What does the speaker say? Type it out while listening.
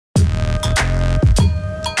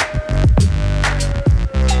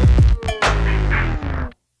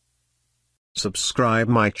subscribe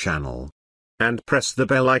my channel and press the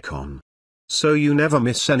bell icon so you never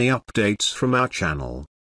miss any updates from our channel.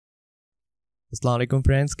 अस्सलाम वालेकुम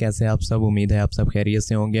friends, कैसे आप सब। उम्मीद है आप सब खैरियत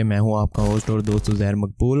से होंगे। मैं हूं आपका होस्ट और दोस्त ज़हर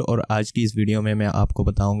मकबूल और आज की इस वीडियो में मैं आपको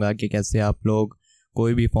बताऊंगा कि कैसे आप लोग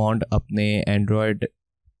कोई भी फ़ॉन्ट अपने एंड्रॉयड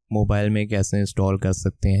मोबाइल में कैसे इंस्टॉल कर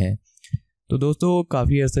सकते हैं। तो दोस्तों,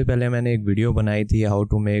 काफ़ी अर्से पहले मैंने एक वीडियो बनाई थी how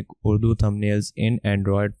to make Urdu thumbnails in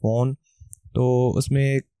Android phone. तो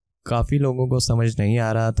उसमें काफ़ी लोगों को समझ नहीं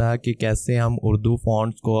आ रहा था कि कैसे हम उर्दू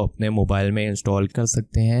फ़ॉन्ट्स को अपने मोबाइल में इंस्टॉल कर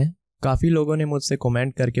सकते हैं। काफ़ी लोगों ने मुझसे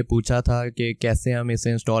कमेंट करके पूछा था कि कैसे हम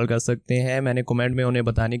इसे इंस्टॉल कर सकते हैं। मैंने कमेंट में उन्हें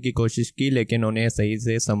बताने की कोशिश की लेकिन उन्हें सही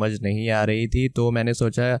से समझ नहीं आ रही थी। तो मैंने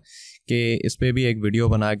सोचा कि इस पे भी एक वीडियो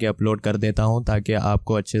बना के अपलोड कर देता हूं ताकि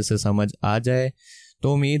आपको अच्छे से समझ आ जाए।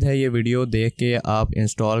 तो उम्मीद है ये वीडियो देख के आप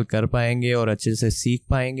इंस्टॉल कर पाएंगे और अच्छे से सीख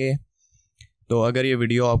पाएंगे। तो अगर ये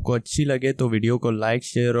वीडियो आपको अच्छी लगे तो वीडियो को लाइक,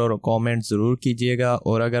 शेयर और कमेंट ज़रूर कीजिएगा।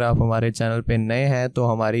 और अगर आप हमारे चैनल पे नए हैं तो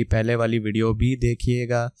हमारी पहले वाली वीडियो भी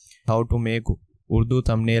देखिएगा, how to make Urdu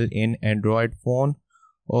thumbnail in Android phone.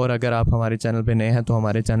 और अगर आप हमारे चैनल पे नए हैं तो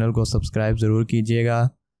हमारे चैनल को सब्सक्राइब ज़रूर कीजिएगा।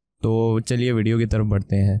 तो चलिए वीडियो की तरफ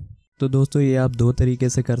बढ़ते हैं। तो दोस्तों, ये आप दो तरीके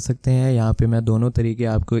से कर सकते हैं। यहाँ पे मैं दोनों तरीके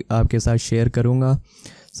आपके साथ शेयर करूँगा।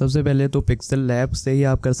 सबसे पहले तो पिक्सल लैब से ही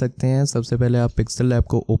आप कर सकते हैं। सबसे पहले आप पिक्सल लैब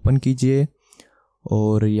को ओपन कीजिए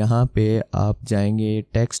और यहाँ पे आप जाएंगे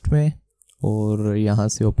टेक्स्ट में और यहाँ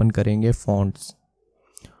से ओपन करेंगे फ़ॉन्ट्स।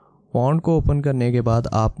 फ़ॉन्ट को ओपन करने के बाद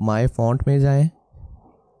आप माय फ़ॉन्ट में जाएं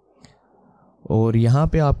और यहाँ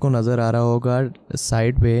पे आपको नज़र आ रहा होगा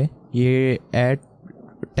साइड पे ये ऐड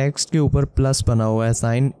टेक्स्ट के ऊपर प्लस बना हुआ है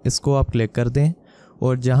साइन, इसको आप क्लिक कर दें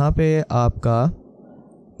और जहाँ पे आपका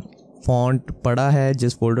फ़ॉन्ट पड़ा है,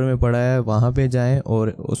 जिस फोल्डर में पड़ा है वहाँ पे जाएं और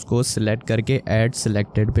उसको सिलेक्ट करके ऐड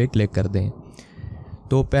सिलेक्टेड पे क्लिक कर दें।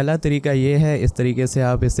 तो पहला तरीका ये है, इस तरीके से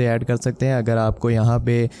आप इसे ऐड कर सकते हैं। अगर आपको यहाँ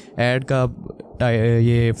पे ऐड का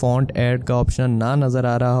ये फ़ॉन्ट ऐड का ऑप्शन ना नज़र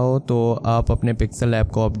आ रहा हो तो आप अपने पिक्सल ऐप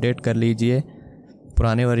को अपडेट कर लीजिए।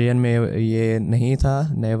 पुराने वर्जन में ये नहीं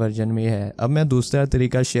था, नए वर्जन में है। अब मैं दूसरा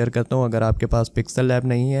तरीका शेयर करता हूँ। अगर आपके पास पिक्सल ऐप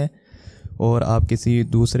नहीं है और आप किसी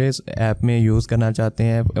दूसरे ऐप में यूज़ करना चाहते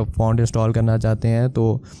हैं, फ़ॉन्ट इंस्टॉल करना चाहते हैं,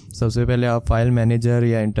 तो सबसे पहले आप फाइल मैनेजर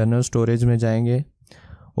या इंटरनल स्टोरेज में जाएंगे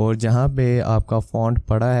और जहाँ पे आपका फ़ॉन्ट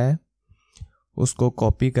पड़ा है उसको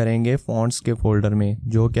कॉपी करेंगे फ़ॉन्ट्स के फ़ोल्डर में,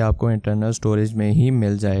 जो कि आपको इंटरनल स्टोरेज में ही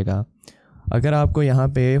मिल जाएगा। अगर आपको यहाँ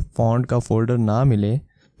पे फ़ॉन्ट का फ़ोल्डर ना मिले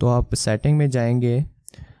तो आप सेटिंग में जाएंगे,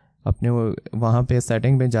 अपने वहाँ पे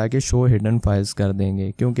सेटिंग में जाके शो हिडन फाइल्स कर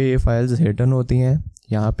देंगे, क्योंकि ये फाइल्स हिडन होती हैं।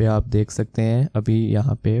 यहाँ पे आप देख सकते हैं अभी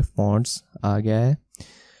यहाँ पे फ़ॉन्ट्स आ गया है।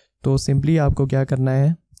 तो सिंपली आपको क्या करना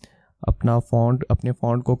है, अपने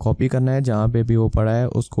फ़ॉन्ट को कॉपी करना है, जहाँ पे भी वो पड़ा है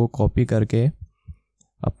उसको कॉपी करके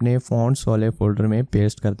अपने फ़ॉन्ट्स वाले फ़ोल्डर में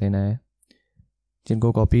पेस्ट कर देना है।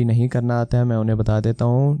 जिनको कॉपी नहीं करना आता है मैं उन्हें बता देता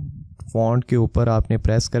हूँ। फ़ॉन्ट के ऊपर आपने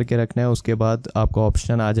प्रेस करके रखना है, उसके बाद आपको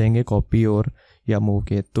ऑप्शन आ जाएंगे कॉपी और या मूव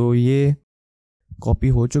के। तो ये कॉपी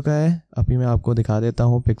हो चुका है। अभी मैं आपको दिखा देता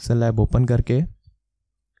हूँ पिक्सल ऐप ओपन करके।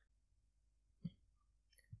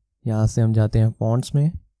 यहाँ से हम जाते हैं फ़ॉन्ट्स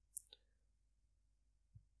में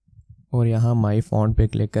और यहाँ माई फ़ॉन्ट पे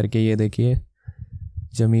क्लिक करके ये देखिए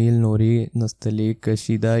जमील नूरी नस्तलीक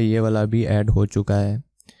कशीदा ये वाला भी ऐड हो चुका है।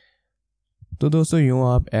 तो दोस्तों, यूँ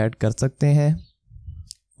आप ऐड कर सकते हैं,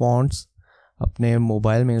 फ़ॉन्ट्स अपने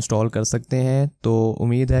मोबाइल में इंस्टॉल कर सकते हैं। तो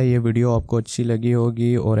उम्मीद है ये वीडियो आपको अच्छी लगी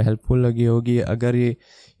होगी और हेल्पफुल लगी होगी। अगर ये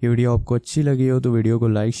वीडियो आपको अच्छी लगी हो तो वीडियो को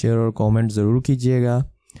लाइक, शेयर और कमेंट ज़रूर कीजिएगा।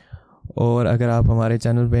 और अगर आप हमारे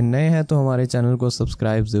चैनल पे नए हैं तो हमारे चैनल को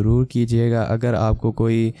सब्सक्राइब ज़रूर कीजिएगा। अगर आपको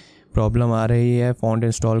कोई प्रॉब्लम आ रही है फ़ॉन्ट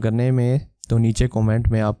इंस्टॉल करने में तो नीचे कमेंट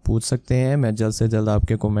में आप पूछ सकते हैं। मैं जल्द से जल्द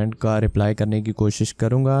आपके कमेंट का रिप्लाई करने की कोशिश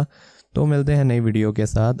करूँगा। तो मिलते हैं नई वीडियो के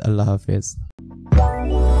साथ। अल्लाह हाफ़िज़।